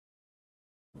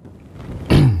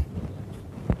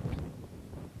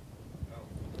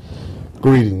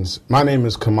Greetings. My name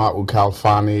is Kamat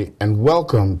Ukalfani, and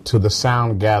welcome to the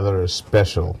Soundgatherers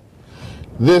special.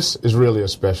 This is really a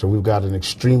special. We've got an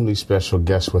extremely special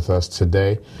guest with us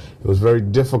today. It was very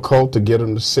difficult to get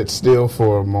him to sit still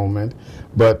for a moment,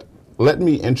 but let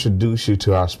me introduce you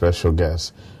to our special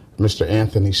guest, Mr.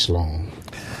 Anthony Sloan.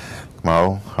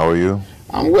 Mao, how are you?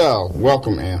 I'm well.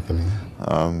 Welcome, Anthony.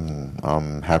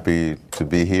 I'm happy to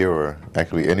be here, or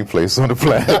actually any place on the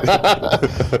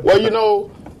planet. Well, you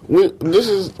know,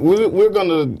 we're going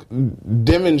to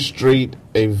demonstrate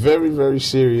a very, very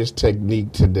serious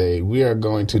technique today. We are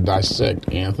going to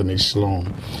dissect Anthony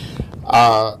Sloan.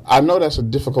 I know that's a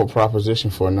difficult proposition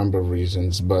for a number of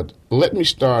reasons, but let me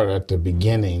start at the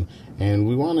beginning, and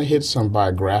we want to hit some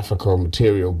biographical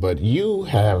material, but you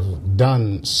have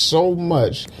done so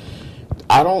much.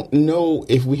 I don't know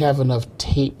if we have enough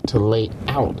tape to lay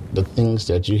out the things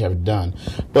that you have done,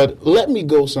 but let me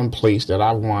go someplace that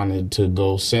I wanted to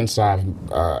go since I've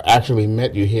actually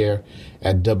met you here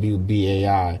at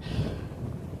WBAI.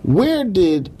 Where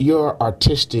did your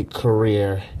artistic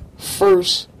career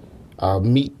first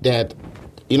meet that,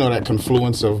 that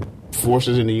confluence of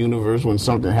forces in the universe when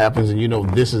something happens and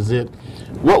this is it?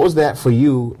 What was that for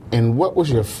you, and what was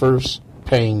your first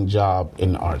paying job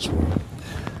in the arts world?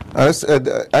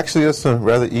 Actually, that's a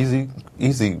rather easy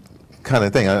kind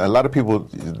of thing. A lot of people,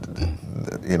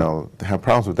 have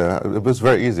problems with that. It was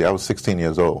very easy. I was 16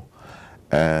 years old,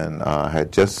 and I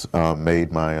had just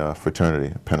made my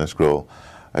fraternity, Pennisgrove.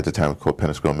 At the time, it was called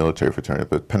Pennisgrove Military Fraternity,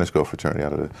 but Pennisgrove Fraternity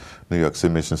out of the New York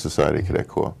Submission Society Cadet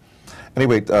Corps.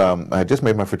 Anyway, I had just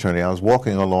made my fraternity. I was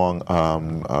walking along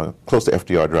close to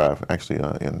FDR Drive, actually,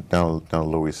 down the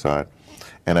Lower East Side,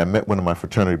 and I met one of my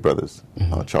fraternity brothers,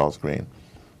 Charles Green.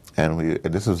 And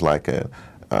this was like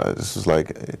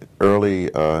early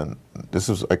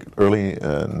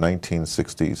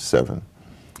 1967,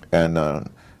 and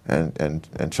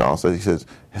Charles said, he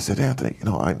said, Anthony,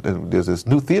 there's this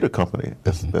new theater company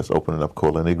that's opening up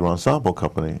called the Negro Ensemble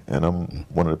Company, and I'm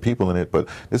one of the people in it. But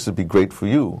this would be great for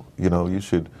you. You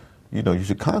should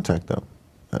contact them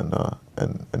and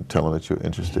tell them that you're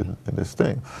interested in this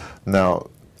thing. Now,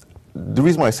 the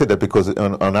reason why I said that, because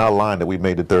on our line that we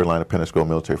made, the third line of Pennisgrove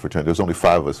Military Fraternity, there was only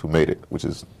 5 of us who made it, which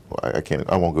is, I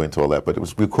won't go into all that, but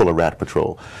we call a rat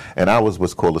patrol. And I was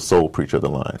what's called the soul preacher of the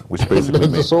line, which basically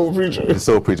the soul preacher? The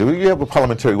soul preacher. You have a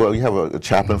parliamentary, you have a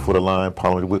chaplain for the line,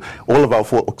 parliament. All of our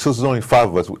since there's only 5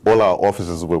 of us, all our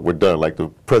offices were done, like the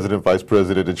president, vice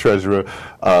president, the treasurer,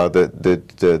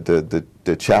 the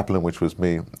chaplain, which was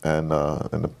me, and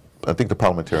I think the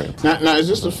parliamentarian. Now, is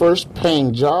this the first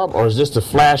paying job, or is this the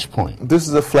flashpoint? This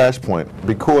is a flashpoint,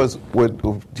 because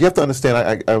you have to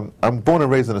understand, I'm born and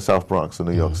raised in the South Bronx in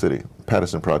New York City,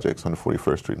 Patterson Projects,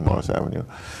 141st Street and Morris Avenue.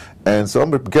 And so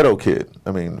I'm a ghetto kid.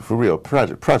 I mean, for real,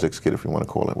 projects kid, if you want to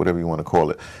call it, whatever you want to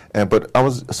call it. But I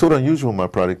was sort of unusual in my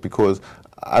project because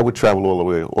I would travel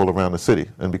all around the city,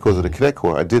 and because of the Cadet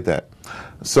Corps, I did that.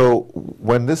 So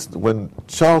when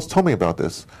Charles told me about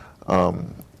this,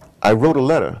 I wrote a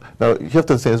letter. Now, you have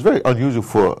to understand, it's very unusual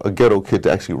for a ghetto kid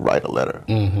to actually write a letter.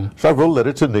 So I wrote a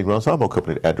letter to the Negro Ensemble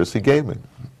Company, the address he gave me.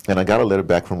 And I got a letter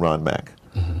back from Ron Mack.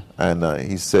 And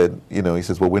he said,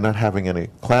 well, we're not having any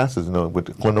classes, no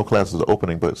classes are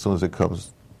opening, but as soon as it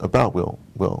comes about, we'll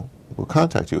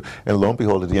contact you. And lo and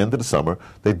behold, at the end of the summer,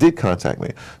 they did contact me.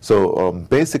 So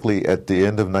basically, at the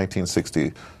end of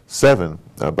 1967,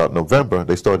 about November,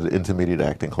 they started the intermediate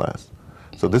acting class.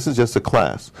 So this is just a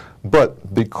class.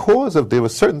 But because there were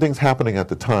certain things happening at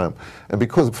the time, and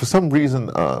because for some reason,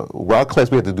 while our class,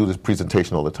 we had to do this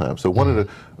presentation all the time. So one of the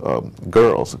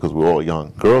girls, because we were all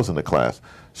young girls in the class,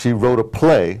 she wrote a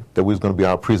play that was going to be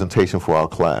our presentation for our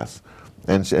class.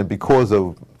 And because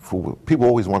of, people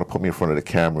always want to put me in front of the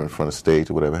camera, in front of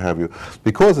stage, or whatever have you.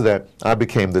 Because of that, I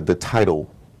became the title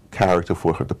character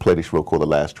for her to play this role called The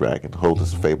Last Dragon. Hold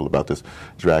this fable about this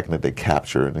dragon that they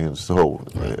capture, and it's the whole,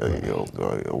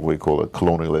 what we call a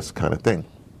colonialist kind of thing.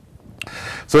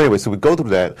 So anyway, so we go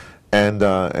through that, and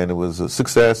it was a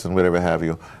success and whatever have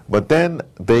you. But then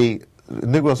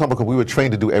Negro Ensemble, we were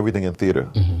trained to do everything in theater.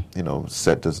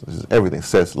 Everything,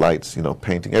 sets, lights,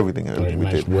 painting, everything. Very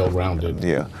nice, well-rounded.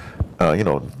 Yeah.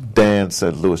 Dance,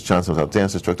 Lewis Johnson was our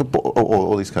dance instructor,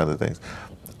 all these kinds of things.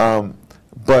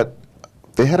 But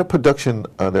they had a production,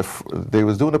 they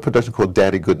was doing a production called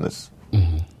Daddy Goodness.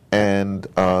 And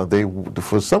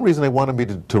for some reason, they wanted me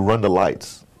to run the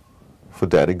lights for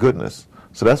Daddy Goodness.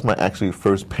 So that's my actually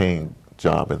first paying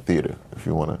job in theater, if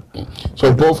you want to.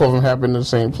 So both of them happened in the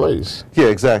same place? Yeah,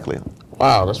 exactly.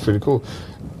 Wow, that's pretty cool.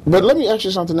 But let me ask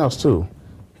you something else, too.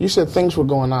 You said things were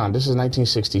going on. This is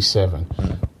 1967.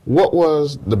 what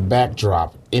was the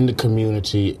backdrop in the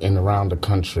community and around the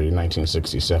country in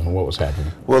 1967? What was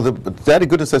happening? Well, the Daddy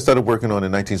Goodness I started working on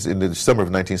in the summer of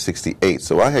 1968.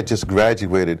 So I had just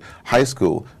graduated high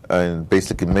school in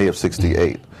basically May of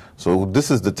 '68. So this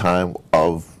is the time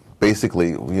of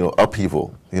basically,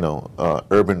 upheaval.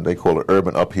 Urban, they call it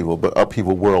urban upheaval, but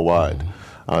upheaval worldwide.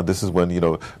 This is when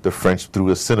the French through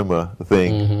the cinema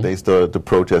thing they started to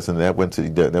protest, and that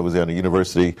was on a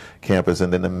university campus,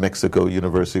 and then the Mexico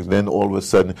University. Then all of a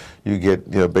sudden you get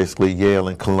basically Yale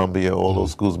and Columbia, all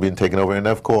those schools being taken over, and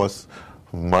of course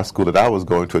my school that I was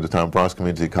going to at the time, Bronx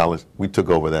Community College, we took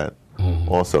over that.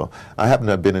 Also, I happen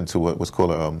to have been into what was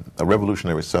called a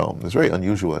revolutionary cell. It was very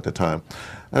unusual at the time,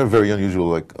 a very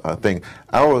unusual thing.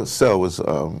 Our cell was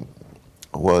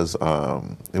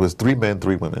 3 men,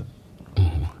 3 women.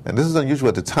 And this is unusual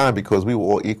at the time because we were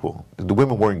all equal. The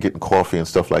women weren't getting coffee and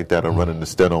stuff like that or running the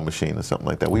steno machine or something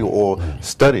like that. We were all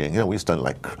studying. We studied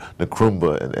like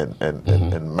Nkrumah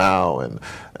and Mao and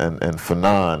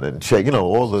Fanon and Che.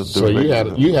 All the. So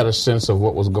you had a sense of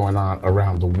what was going on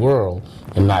around the world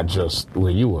and not just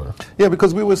where you were. Yeah,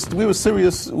 because we were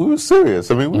serious. We were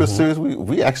serious. I mean, we were serious.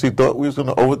 We actually thought we was going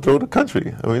to overthrow the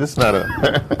country. I mean, it's not a.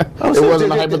 It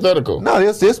wasn't a hypothetical. No,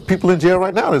 there's people in jail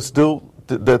right now that's still.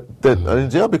 That are in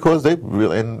jail because they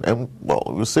really it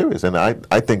was serious, and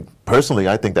I think personally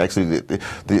actually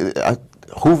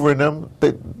Hoover and them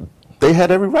they had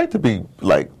every right to be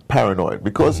like paranoid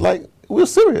because like we were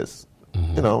serious,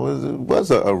 it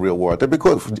was a real war out there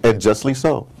because and justly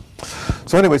so.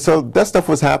 So anyway, so that stuff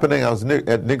was happening. I was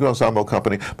at Negro Ensemble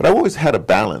Company, but I've always had a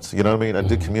balance, you know what I mean? I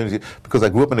did community, because I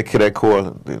grew up in the cadet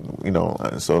corps,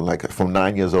 so like from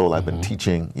 9 years old, I've been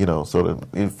teaching, so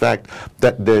in fact,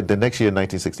 that the next year, in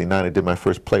 1969, I did my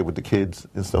first play with the kids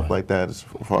and stuff like that, as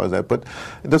far as that. But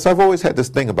I've always had this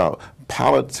thing about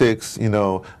politics,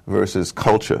 versus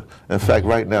culture. In fact,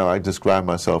 right now, I describe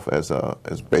myself as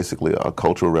basically a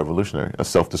cultural revolutionary, a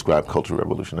self-described cultural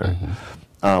revolutionary.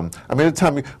 I mean, at the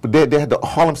time, but they had the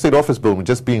Harlem State Office building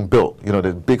just being built.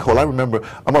 The big hall. I remember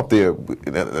I'm up there,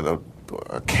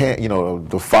 a can,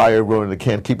 the fire running the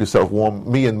can, keep yourself warm.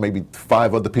 Me and maybe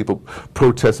 5 other people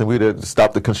protesting. We had to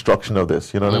stop the construction of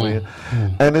this. You know what I mean?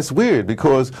 And it's weird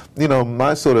because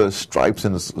my sort of stripes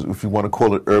in, if you want to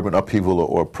call it urban upheaval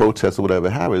or protest or whatever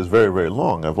have it, is very, very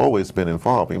long. I've always been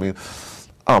involved. I mean,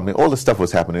 all this stuff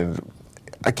was happening.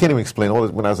 I can't even explain all this.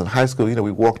 When I was in high school,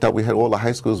 we walked out. We had all the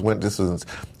high schools went. This was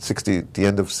in the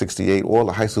end of '68. All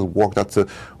the high schools walked out to.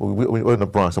 We were in the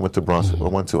Bronx. I went to Bronx. I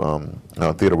went to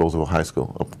Theodore Roosevelt High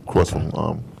School, across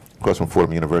from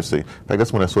Fordham University. In fact,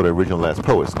 that's when I saw the original Last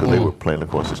Poets because they were playing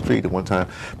across the street at one time.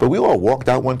 But we all walked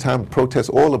out one time, protest.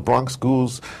 All the Bronx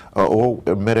schools all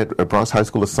met at Bronx High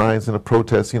School of Science in a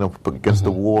protest, against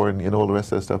the war and all the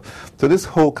rest of that stuff. So this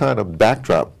whole kind of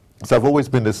backdrop. So I've always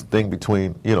been this thing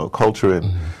between culture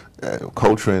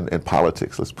and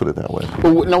politics. Let's put it that way.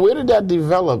 Well, now, where did that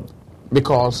develop?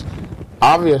 Because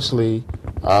obviously,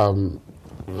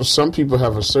 some people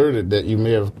have asserted that you may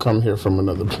have come here from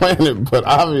another planet, but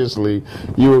obviously,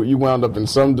 you wound up in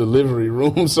some delivery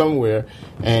room somewhere,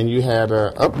 and you had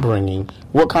an upbringing.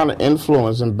 What kind of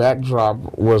influence and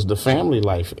backdrop was the family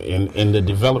life in the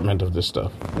development of this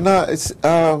stuff? No, it's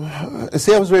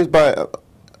see, I was raised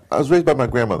by my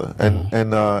grandmother, and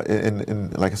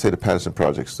in like I say, the Patterson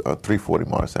Projects, 340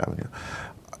 Morris Avenue,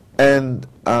 and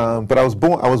but I was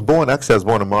born in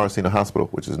Morrisina Hospital,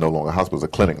 which is no longer a hospital; it's a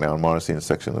clinic now in Morrisina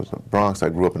section of the Bronx. I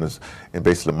grew up in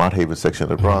basically the Mott Haven section of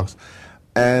the Bronx,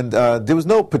 and there was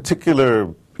no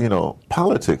particular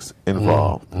politics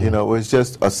involved. It was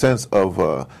just a sense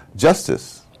of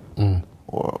justice.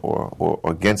 Or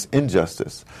against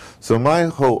injustice. So my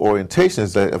whole orientation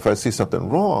is that if I see something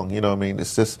wrong,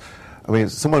 it's just,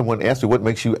 someone wouldn't ask me what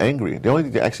makes you angry. The only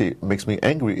thing that actually makes me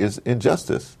angry is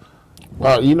injustice.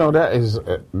 Well,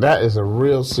 that is a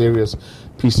real serious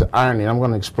piece of irony. I'm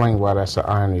going to explain why that's an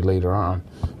irony later on.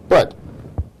 But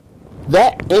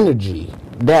that energy,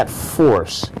 that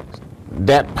force,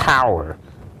 that power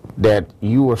that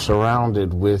you were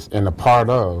surrounded with and a part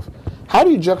of, how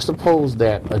do you juxtapose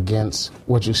that against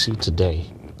what you see today?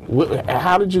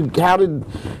 How did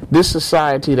this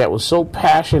society that was so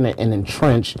passionate and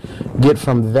entrenched get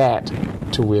from that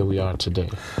to where we are today?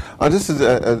 This is,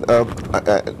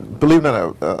 believe it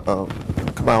or not,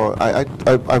 Kamau,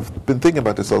 I've been thinking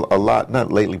about this a lot,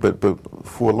 not lately, but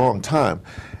for a long time.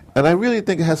 And I really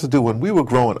think it has to do when we were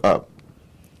growing up.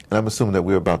 And I'm assuming that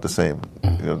we're about the same,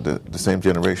 the same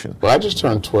generation. Well, I just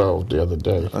turned 12 the other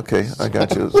day. Okay, I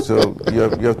got you. So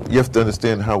you have to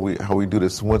understand how we do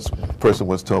this. One person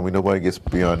once told me nobody gets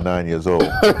beyond 9 years old,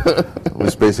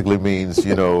 which basically means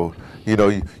you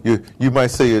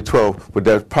might say you're 12, but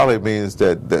that probably means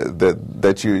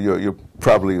that you're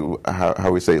probably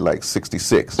how we say like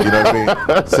 66. You know what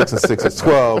I mean? 6 and 6 is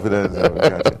 12.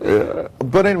 Gotcha. Yeah.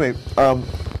 But anyway,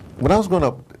 when I was growing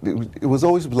up, it was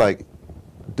always like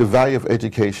the value of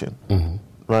education,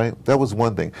 right? That was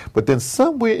one thing. But then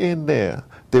somewhere in there,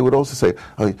 they would also say,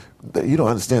 "Oh, you don't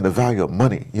understand the value of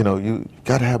money. You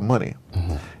got to have money."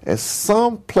 And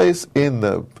someplace in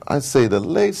I'd say the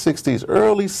late 60s,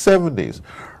 early 70s,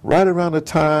 right around the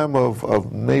time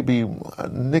of maybe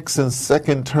Nixon's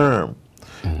second term,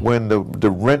 when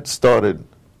the rent started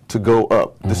to go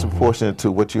up, disproportionate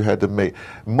to what you had to make,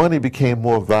 money became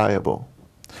more valuable.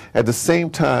 At the same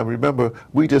time, remember,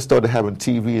 we just started having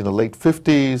TV in the late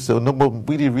 50s, so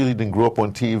we really didn't grow up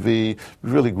on TV.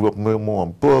 We really grew up more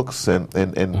on books and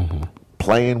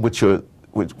playing with your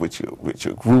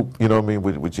group, you know what I mean,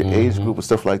 with your age group and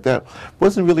stuff like that. It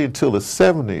wasn't really until the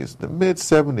 70s, the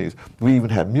mid-70s, we even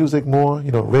had music more,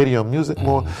 radio music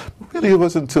more. Really, it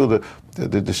wasn't until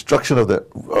the destruction of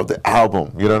the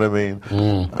album, you know what I mean?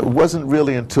 It wasn't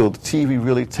really until the TV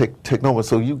really take over.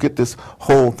 So you get this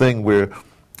whole thing where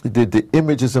the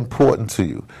image is important to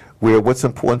you, where what's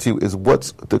important to you is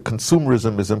the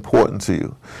consumerism is important to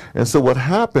you. And so what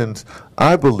happens,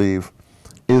 I believe,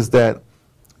 is that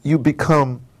you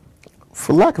become,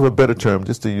 for lack of a better term,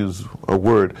 just to use a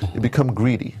word, you become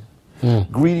greedy.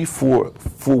 Greedy for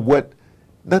what,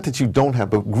 not that you don't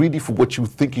have, but greedy for what you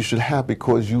think you should have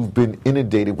because you've been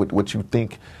inundated with what you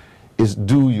think is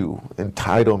due you,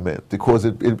 entitlement, because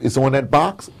it's on that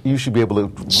box. You should be able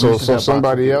to. So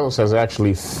somebody else has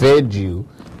actually fed you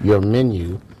your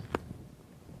menu.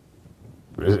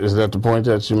 Is that the point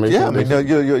that you make? Yeah, I mean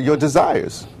your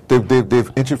desires. They've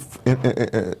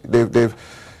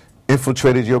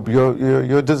infiltrated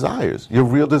your desires, your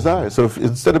real desires. So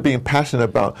instead of being passionate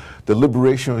about the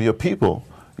liberation of your people,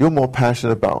 you're more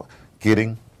passionate about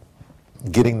getting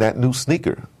that new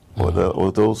sneaker.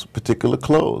 Or those particular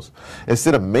clothes.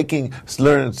 Instead of doing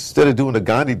the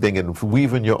Gandhi thing and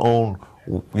weaving your own,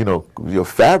 your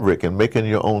fabric and making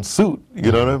your own suit.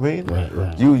 You know what I mean?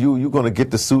 Right. You're going to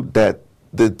get the suit that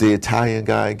the Italian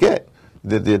guy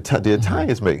the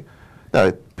Italians make.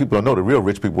 Now, people don't know, the real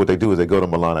rich people, what they do is they go to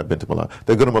Milan. I've been to Milan.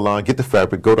 They go to Milan, get the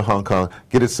fabric, go to Hong Kong,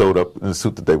 get it sewed up in the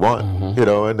suit that they want.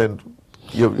 And then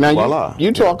voila.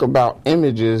 You talk about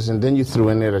images, and then you threw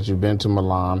in there that you've been to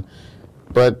Milan.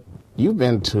 But you've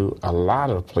been to a lot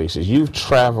of places. You've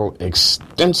traveled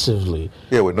extensively.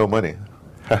 Yeah, with no money.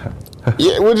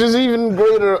 Yeah, which is even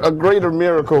a greater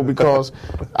miracle, because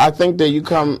I think that you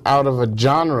come out of a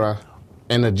genre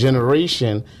and a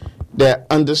generation that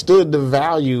understood the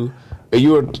value.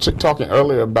 You were talking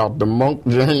earlier about the monk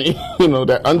journey,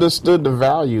 that understood the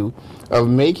value of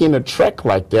making a trek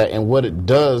like that and what it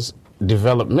does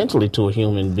developmentally to a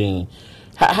human being.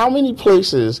 How many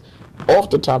places,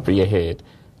 off the top of your head,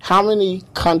 how many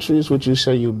countries would you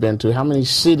say you've been to? How many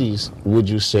cities would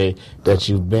you say that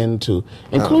you've been to,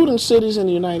 including cities in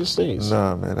the United States?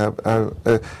 No, man.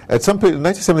 At some point, in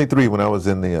 1973, when I was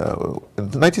in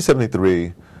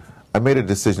 1973, I made a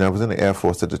decision. I was in the Air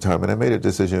Force at the time, and I made a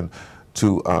decision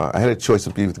to, I had a choice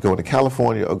of either going to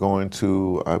California or going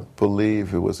to, I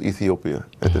believe it was Ethiopia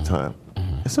at the time.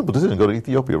 A simple decision, go to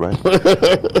Ethiopia, right?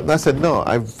 And I said, no,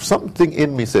 something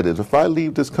in me said that if I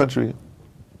leave this country,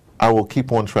 I will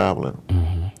keep on traveling.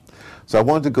 So I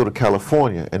wanted to go to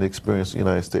California and experience the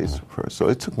United States first. So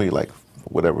it took me I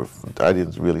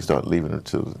didn't really start leaving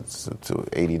until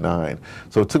 89.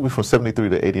 So it took me from 73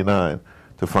 to 89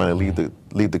 to finally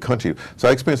leave the country. So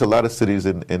I experienced a lot of cities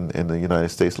in the United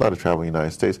States, a lot of travel in the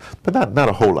United States, but not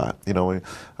a whole lot.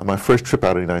 My first trip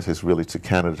out of the United States really to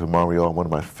Canada, to Montreal, one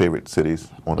of my favorite cities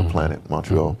on the planet,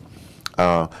 Montreal.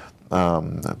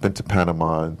 I've been to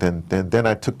Panama, and then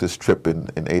I took this trip in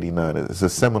 89. It's a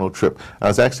seminal trip. I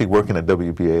was actually working at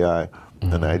WBAI,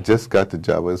 and I just got the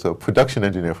job as a production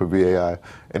engineer for BAI.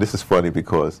 And this is funny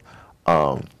because,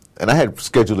 and I had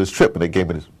scheduled this trip, and they gave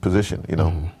me this position,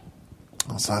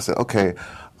 So I said, okay,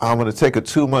 I'm going to take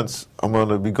 2 months. I'm going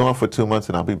to be gone for 2 months,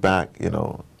 and I'll be back,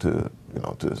 to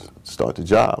start the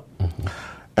job.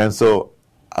 And so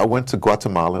I went to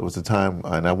Guatemala. It was the time,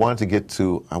 and I wanted to get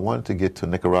to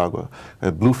Nicaragua.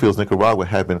 Bluefields, Nicaragua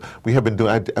we had been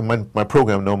doing. My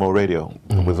program, No More Radio,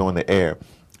 was on the air,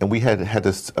 and we had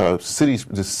this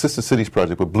Sister Cities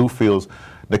project with Bluefields,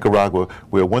 Nicaragua,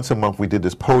 where once a month we did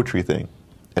this poetry thing.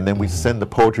 And then we send the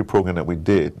poetry program that we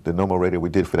did, the normal radio we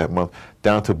did for that month,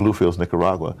 down to Bluefields,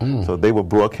 Nicaragua. So they were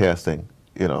broadcasting,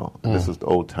 you know, this is the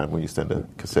old time when you send a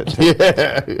cassette tape.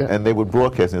 And they were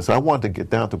broadcasting. So I wanted to get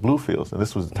down to Bluefields, and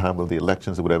this was the time of the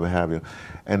elections or whatever have you.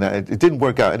 And it didn't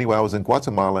work out. Anyway, I was in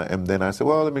Guatemala, and then I said,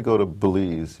 well, let me go to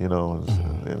Belize, you know.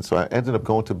 And so I ended up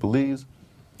going to Belize,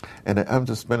 and I'm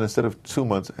just spending, instead of 2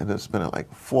 months, I ended up spending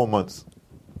like 4 months,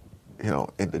 you know,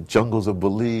 in the jungles of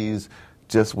Belize,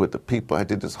 just with the people. I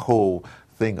did this whole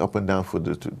thing up and down for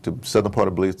the southern part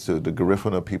of Belize to the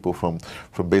Garifuna people from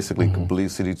basically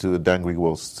Belize City to the Dangri,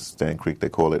 well, Stan Creek they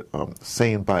call it,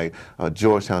 saying by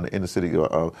Georgetown, the inner city,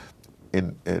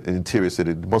 in interior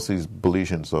city. Most of these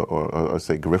Belizeans or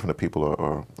say Garifuna people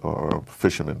or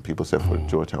fishermen people, except for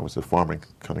Georgetown, which is a farming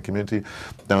kind of community,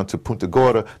 down to Punta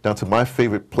Gorda, down to my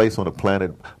favorite place on the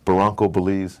planet, Barranco,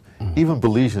 Belize. Even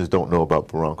Belizeans don't know about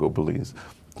Barranco, Belize.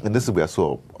 And this is where I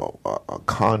saw a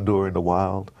condor in the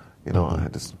wild. You know, I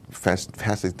had this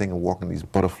fascinating thing of walking these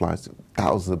butterflies,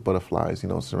 thousands of butterflies, you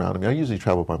know, surrounding me. I usually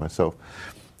travel by myself.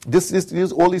 This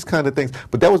all these kind of things.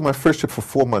 But that was my first trip for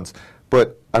 4 months.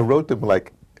 But I wrote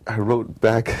back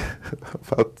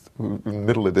about in the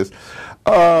middle of this.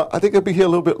 I think I'd be here a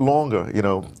little bit longer, you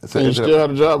know. So you still had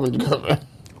a job when you come back?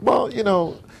 Well, you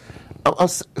know,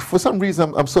 for some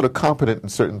reason, I'm sort of competent in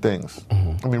certain things.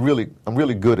 I mean, I'm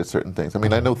really good at certain things. I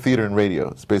mean, I know theater and radio.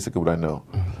 It's basically what I know.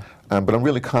 But I'm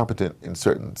really competent in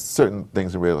certain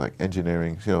things in radio, like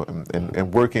engineering, you know,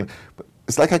 and working. But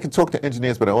it's like I can talk to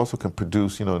engineers, but I also can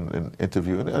produce, you know, and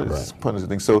interview, and it's bunch of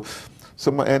things.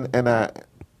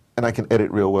 And I can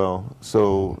edit real well.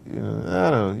 So, you know, I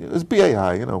don't know. It's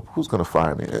BAI. You know, who's going to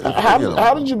fire me?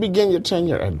 How did you begin your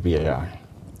tenure at BAI?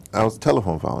 I was a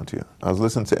telephone volunteer. I was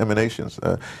listening to Emanations.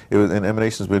 It was in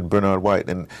Emanations with Bernard White,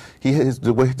 and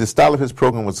the style of his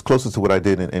program was closer to what I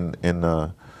did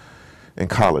in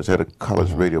college. I had a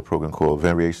college radio program called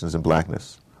Variations in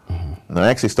Blackness. And I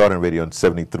actually started in radio in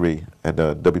 '73 at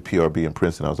WPRB in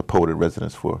Princeton. I was a poet in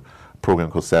residence for a program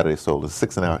called Saturday Soul. It's a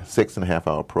 6.5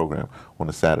 hour program on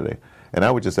a Saturday, and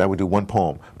I would do one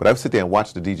poem. But I would sit there and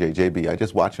watch the DJ JB. I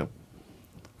just watch him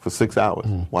for 6 hours,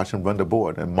 watch him run the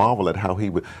board, and marvel at how he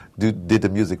did the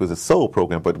music. It was a soul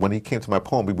program, but when he came to my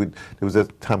poem, there was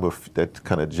that time of that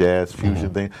kind of jazz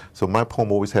fusion thing. So my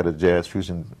poem always had a jazz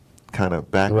fusion kind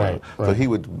of background. Right. So he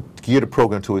would gear the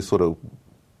program to it, sort of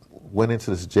went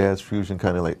into this jazz fusion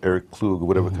kind of like Eric Klug or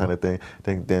whatever kind of thing.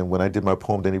 Then when I did my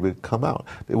poem, then he would come out.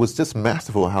 It was just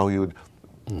masterful how he would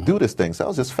do this thing. So I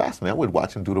was just fascinated. I would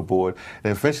watch him do the board,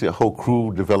 and eventually a whole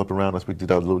crew developed around us. We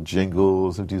did our little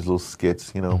jingles and these little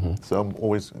skits, you know. So I'm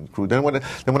always crew. Then when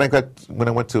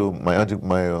I went to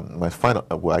my final,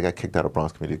 well, I got kicked out of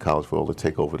Bronx Community College for all the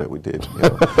takeover that we did. You know.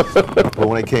 But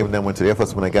when I came and then went to the Air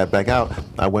Force, when I got back out,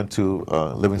 I went to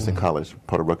Livingston College,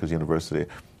 part of Rutgers University,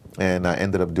 and I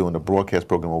ended up doing the broadcast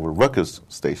program over Rutgers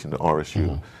Station, the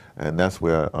RSU, and that's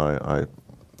where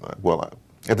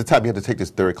at the time, you had to take this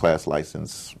third-class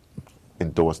license,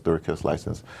 endorsed third-class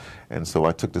license, and so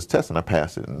I took this test and I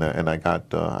passed it, and I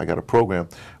got a program.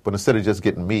 But instead of just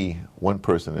getting me, one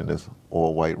person in this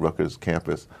all-white Rutgers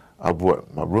campus, I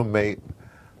brought my roommate,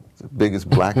 the biggest,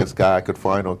 blackest guy I could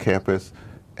find on campus,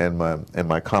 and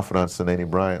my confidant, Sanani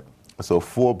Bryant. So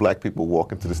 4 black people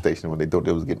walk into the station when they thought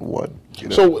they was getting one. You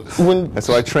know?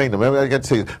 So I trained them. I got to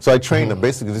tell you. So I trained them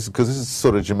basically because this is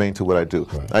sort of germane to what I do.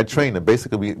 Right. I trained them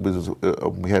basically.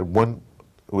 We had one.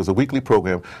 It was a weekly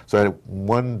program. So I had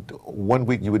one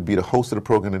week you would be the host of the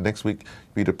program. The next week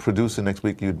you'd be the producer. Next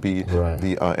week you'd be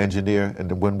the engineer. And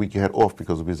then 1 week you had off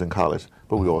because we was in college.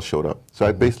 But we all showed up. So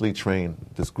I basically trained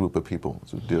this group of people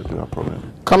to do our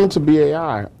program. Coming to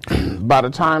BAI, by the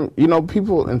time, you know,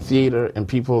 people in theater and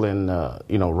people in,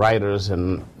 you know, writers,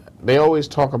 and they always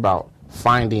talk about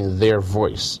finding their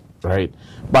voice, right?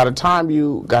 By the time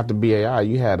you got to BAI,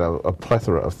 you had a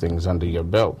plethora of things under your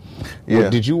belt. Yeah.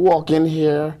 Did you walk in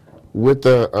here with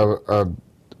a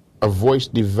voice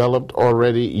developed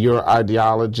already, your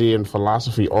ideology and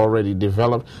philosophy already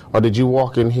developed, or did you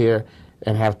walk in here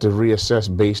and have to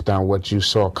reassess based on what you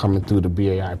saw coming through the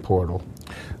BAI portal?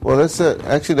 Well, that's a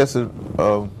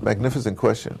magnificent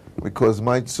question, because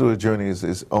my sort of journey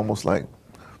is almost like,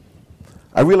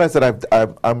 I realize that I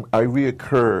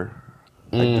reoccur.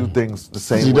 I do things the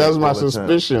same way. See, that's my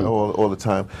suspicion. All the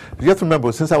time. But you have to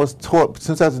remember, since I was in the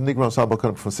Negro Ensemble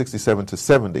from 67 to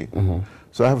 70,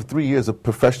 so I have 3 years of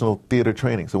professional theater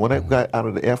training. So when I got out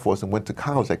of the Air Force and went to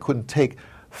college, I couldn't take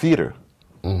theater.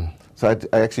 So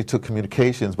I actually took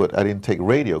communications, but I didn't take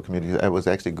radio communications. I was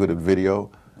actually good at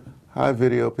video. Hi,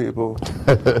 video people.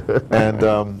 and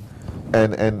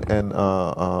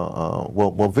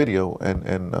video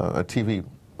and TV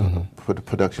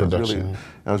production.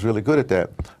 I was really good at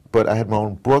that. But I had my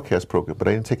own broadcast program, but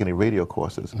I didn't take any radio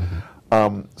courses.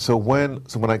 So when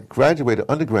I graduated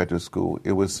undergraduate school,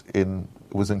 it was in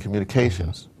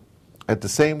communications. At the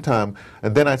same time,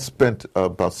 and then I spent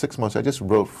about 6 months. I just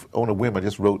wrote on a whim. I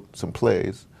just wrote some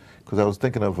plays because I was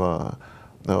thinking of. Well,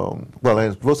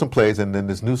 I wrote some plays, and then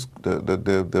this new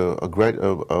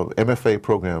MFA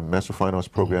program, Master of Fine Arts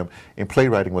program in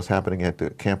playwriting was happening at the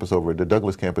campus over at the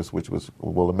Douglas campus, which was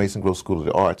the Mason Grove School of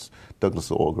the Arts. Douglas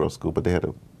is an all-girls school, but they had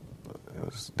a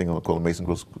thing called the Mason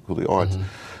Grove School of the Arts,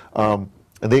 and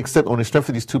they on the strength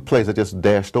of these 2 plays I just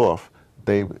dashed off.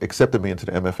 They accepted me into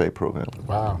the MFA program.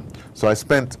 Wow! So I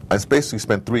basically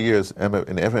spent 3 years in the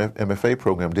MFA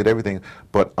program, did everything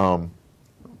but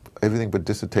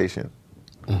dissertation,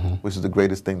 which is the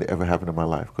greatest thing that ever happened in my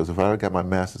life. Because if I got my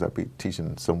master's, I'd be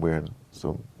teaching somewhere in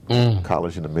some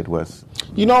college in the Midwest.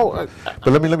 But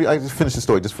let me. I just finish the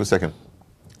story just for a second.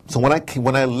 So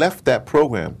when I left that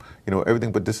program,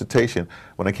 everything but dissertation.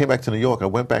 When I came back to New York, I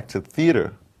went back to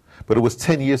theater, but it was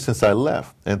 10 years since I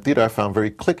left, and theater I found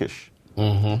very cliquish.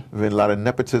 A lot of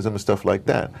nepotism and stuff like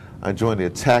that. I joined the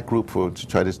attack group to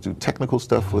try to do technical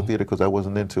stuff for theater because I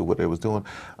wasn't into what they was doing.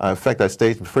 In fact, the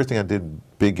first thing I did,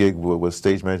 big gig, was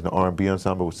stage managing the R&B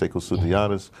ensemble with Seiko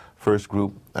Sudiyana's first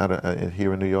group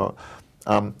here in New York.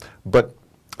 But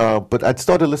I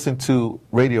started listening to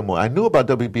radio more. I knew about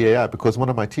WBAI because one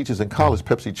of my teachers in college,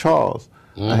 Pepsi Charles,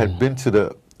 I had been to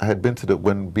the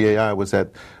when BAI was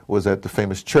at the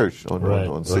famous church on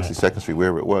 62nd Street,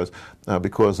 wherever it was,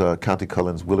 because County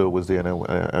Cullen's Willow was there,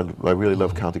 and I really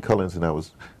loved County Cullen's, and I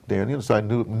was there, and so I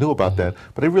knew about that,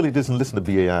 but I really didn't listen to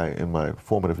BAI in my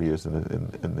formative years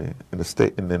in the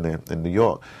state in New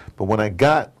York. But when I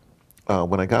got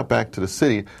back to the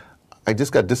city, I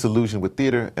just got disillusioned with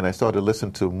theater, and I started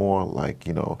listening to more like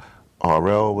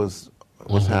RL was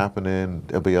happening,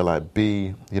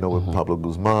 WLIB, with Pablo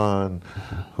Guzman,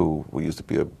 who used to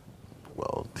be he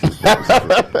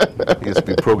used to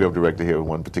be program director here at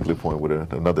one particular point with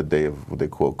another day of what they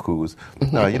call coups.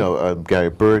 Gary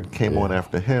Bird came on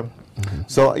after him.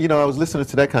 So, I was listening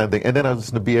to that kind of thing. And then I was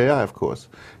listening to BAI, of course.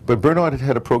 But Bernard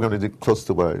had a program that did close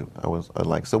to what I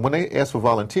like. So when they asked for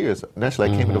volunteers,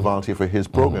 naturally I came in to volunteer for his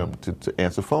program to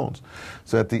answer phones.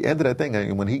 So at the end of that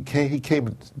thing, when he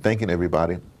came thanking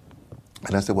everybody,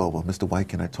 and I said, well, Mr. White,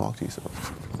 can I talk to you? He said,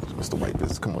 Mr. White,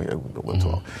 come on, we'll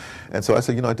talk. And so I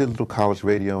said, I did a little college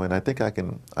radio, and I think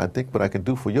what I can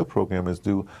do for your program is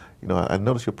I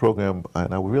noticed your program,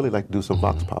 and I would really like to do some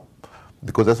vox pop.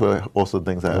 Because that's also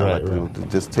things I like to do,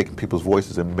 just taking people's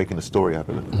voices and making a story out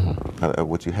of it, out of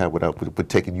what you have but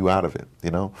taking you out of it,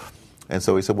 And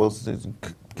so he said, well,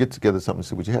 get together something and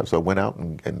see what you have. So I went out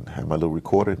and had my little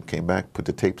recorder, came back, put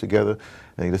the tape together,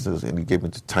 and he listened, and he gave me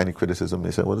tiny criticism.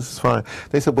 They said, well, this is fine.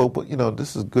 They said, well, but,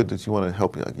 this is good that you want to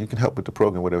help. You can help with the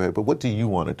program, whatever, but what do you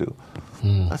want to do?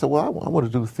 I said, well, I want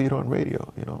to do theater and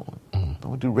radio, I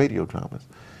want to do radio dramas.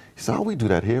 He said, we do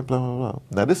that here, blah, blah, blah.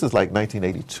 Now, this is like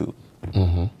 1982.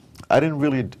 I didn't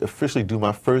really officially do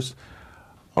my first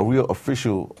real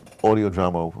official audio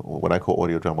drama, what I call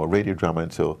audio drama, or radio drama,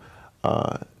 until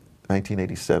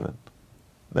 1987.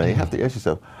 Now you have to ask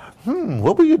yourself,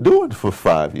 what were you doing for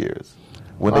 5 years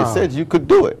when they said you could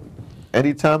do it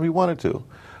anytime you wanted to?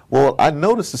 Well, I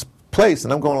noticed this place,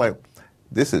 and I'm going like,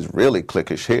 this is really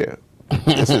cliquish here.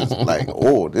 This is like,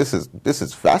 this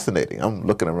is fascinating. I'm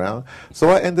looking around. So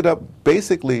I ended up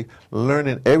basically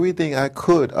learning everything I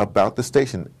could about the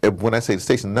station. When I say the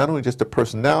station, not only just the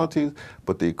personalities,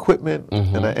 but the equipment.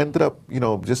 And I ended up,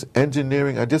 just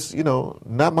engineering. I just,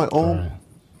 not my own,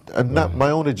 not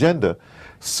my own agenda,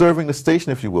 serving the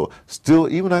station, if you will. Still,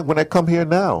 even when I come here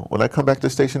now, when I come back to the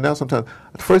station now, sometimes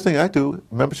the first thing I do,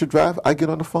 membership drive, I get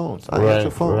on the phones. I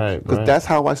answer phones because that's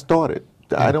how I started.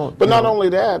 But not only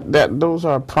that those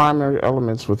are primary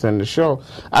elements within the show.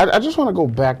 I just want to go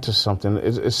back to something.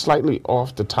 It's slightly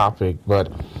off the topic,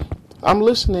 but I'm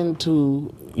listening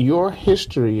to your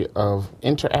history of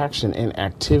interaction and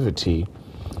activity,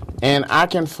 and I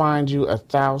can find you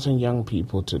 1,000 young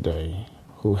people today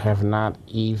who have not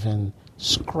even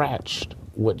scratched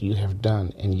what you have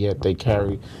done, and yet they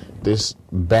carry this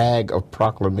bag of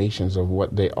proclamations of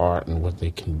what they are and what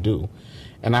they can do.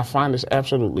 And I find this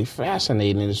absolutely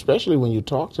fascinating, especially when you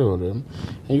talk to them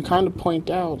and you kind of point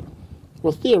out,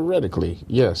 well, theoretically,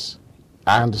 yes,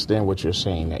 I understand what you're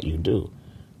saying that you do.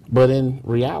 But in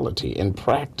reality, in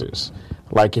practice,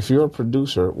 like if you're a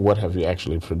producer, what have you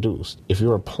actually produced? If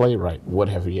you're a playwright, what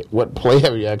play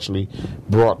have you actually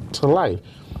brought to life?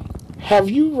 Have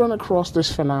you run across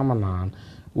this phenomenon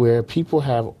where people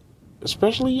have,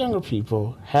 especially younger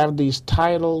people, have these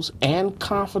titles and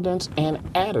confidence and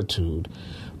attitude,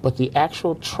 but the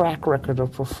actual track record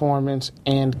of performance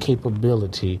and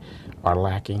capability are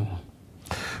lacking.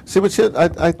 See, but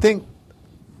I think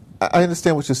I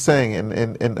understand what you're saying,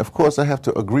 and of course I have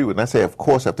to agree with it. And I say, of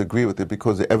course I have to agree with it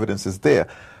because the evidence is there.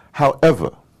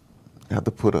 However, I have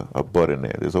to put a but in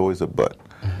there. There's always a but.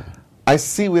 I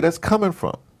see where that's coming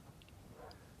from.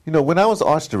 You know, when I was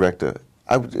arts director,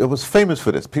 it was famous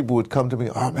for this. People would come to me,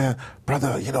 oh man,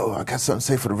 brother, you know, I got something to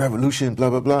say for the revolution, blah,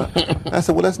 blah, blah. And I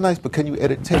said, well, that's nice, but can you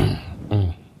edit tape?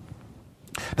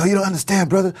 No, you don't understand,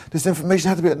 brother. This information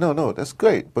has to be, no, that's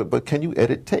great, but can you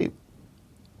edit tape?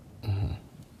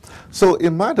 So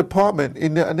in my department,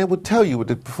 and they would tell you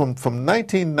that from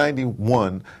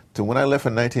 1991 to when I left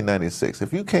in 1996,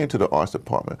 if you came to the arts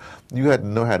department, you had to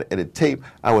know how to edit tape.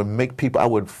 I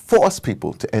would force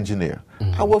people to engineer.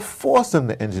 I would force them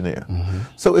to engineer.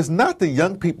 So it's not the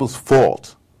young people's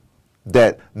fault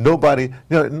that nobody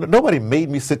made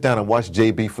me sit down and watch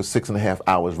JB for 6.5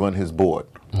 hours run his board.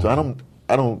 So I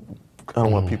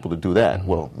don't want people to do that.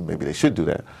 Well, maybe they should do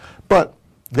that. But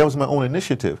that was my own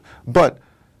initiative. But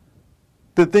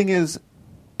the thing is,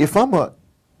 if I'm going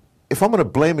to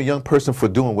blame a young person for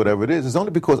doing whatever it is, it's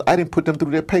only because I didn't put them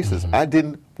through their paces. I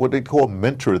didn't what they call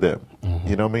mentor them.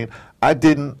 You know what I mean? I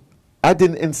didn't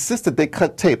insist that they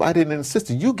cut tape. I didn't insist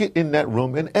that you get in that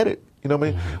room and edit. You know what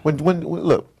I mean? When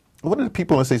look, one of the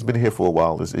people on stage who's been here for a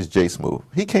while is Jay Smooth.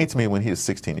 He came to me when he was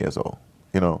 16 years old.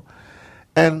 You know,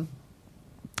 and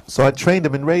so I trained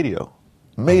him in radio,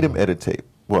 made him edit tape.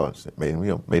 Well, made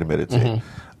him edit tape.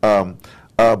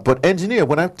 But engineer,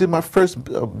 when I did my first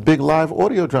big live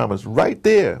audio dramas, right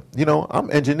there, you know, I'm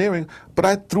engineering, but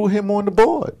I threw him on the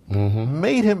board,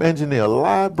 made him engineer a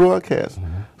live broadcast.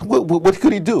 What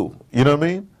could he do? You know what I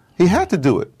mean? He had to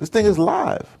do it. This thing is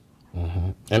live.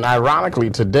 And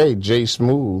ironically, today, Jay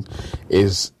Smooth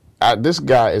is, this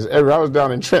guy is, I was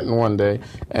down in Trenton one day,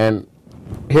 and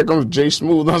here comes Jay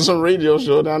Smooth on some radio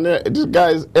show down there. This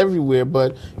guy is everywhere,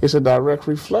 but it's a direct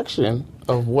reflection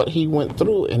of what he went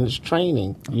through in his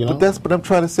training. You know, but that's what I'm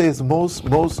trying to say is most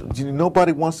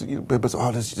nobody wants to.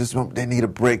 They need a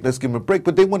break. Let's give them a break.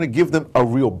 But they want to give them a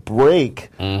real break.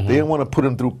 They don't want to put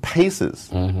them through paces.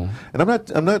 And I'm not.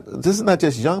 This is not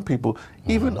just young people.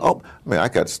 Even I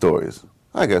got stories.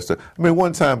 I mean,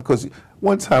 one time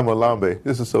Alambe,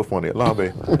 this is so funny.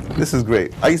 Alambe, this is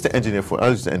great. I used to engineer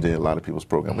a lot of people's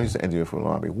programs. I used to engineer for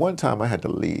Alambe. One time I had to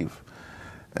leave,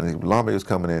 and Alambe was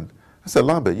coming in. I said,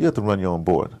 Alambe, you have to run your own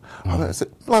board. I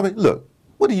said, Alambe, look,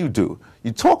 what do?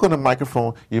 You talk on the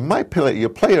microphone, you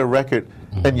play a record,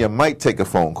 and you might take a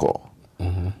phone call.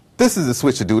 This is the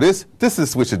switch to do this, this is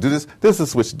the switch to do this, this is the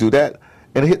switch to do that,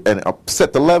 and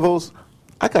set the levels.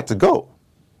 I got to go.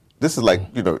 This is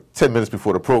like, 10 minutes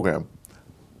before the program.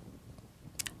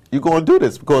 You're going to do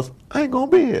this because I ain't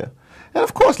going to be here. And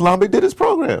of course, Lambe did his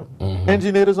program,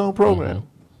 engineered his own program.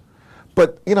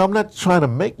 But, I'm not trying to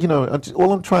make,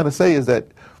 all I'm trying to say is that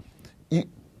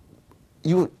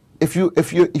if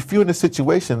you're in a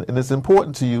situation and it's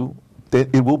important to you, then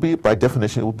it will be, by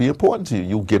definition, it will be important to you.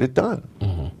 You'll get it done. You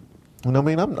know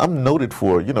what I mean? I'm noted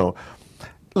for,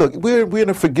 look, we're in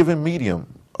a forgiving medium.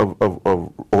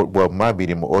 My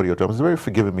medium, audio drama, is a very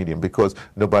forgiving medium because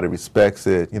nobody respects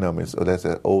it. So that's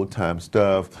that old time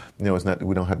stuff. It's not.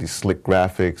 We don't have these slick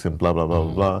graphics and blah blah blah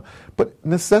blah blah. But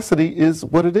necessity is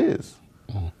what it is.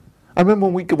 I remember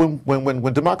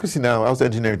when Democracy Now! I was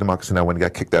engineering Democracy Now! When it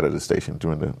got kicked out of the station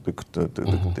during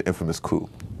the infamous coup,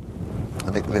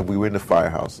 and we were in the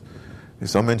firehouse.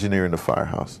 So I'm engineering the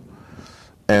firehouse,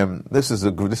 and this is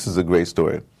a great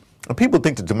story. And people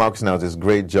think that Democracy Now! Is this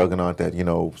great juggernaut that,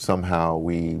 somehow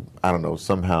we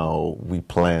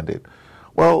planned it.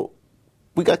 Well,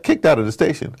 we got kicked out of the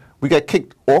station. We got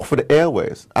kicked off of the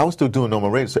airways. I was still doing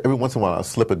normal radio, so every once in a while I'll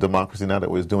slip a Democracy Now!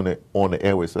 That was doing it on the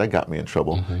airways, so that got me in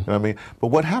trouble. You know what I mean? But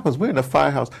what happens, we're in the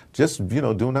firehouse just,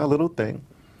 doing our little thing.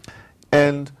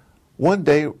 And one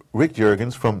day, Rick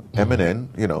Juergens from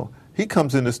MNN, he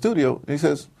comes in the studio and he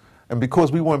says, and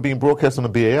because we weren't being broadcast on the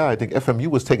BAI, I think FMU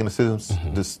was taking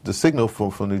the signal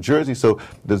from New Jersey, so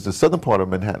the southern part of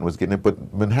Manhattan was getting it,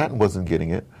 but Manhattan wasn't getting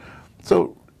it.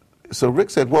 So Rick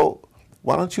said, well,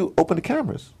 why don't you open the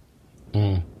cameras?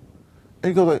 And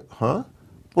he goes like, huh?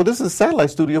 Well, this is a satellite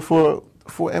studio for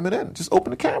MNN. Just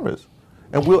open the cameras,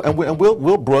 and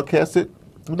we'll broadcast it.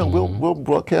 We'll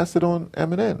broadcast it on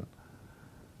MNN.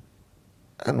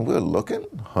 And we're looking,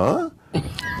 huh?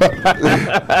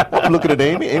 I'm looking at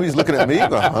Amy. Amy's looking at me.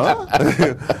 Going, huh?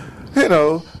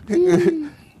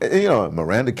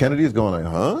 Miranda Kennedy is going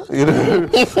like,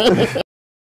 huh?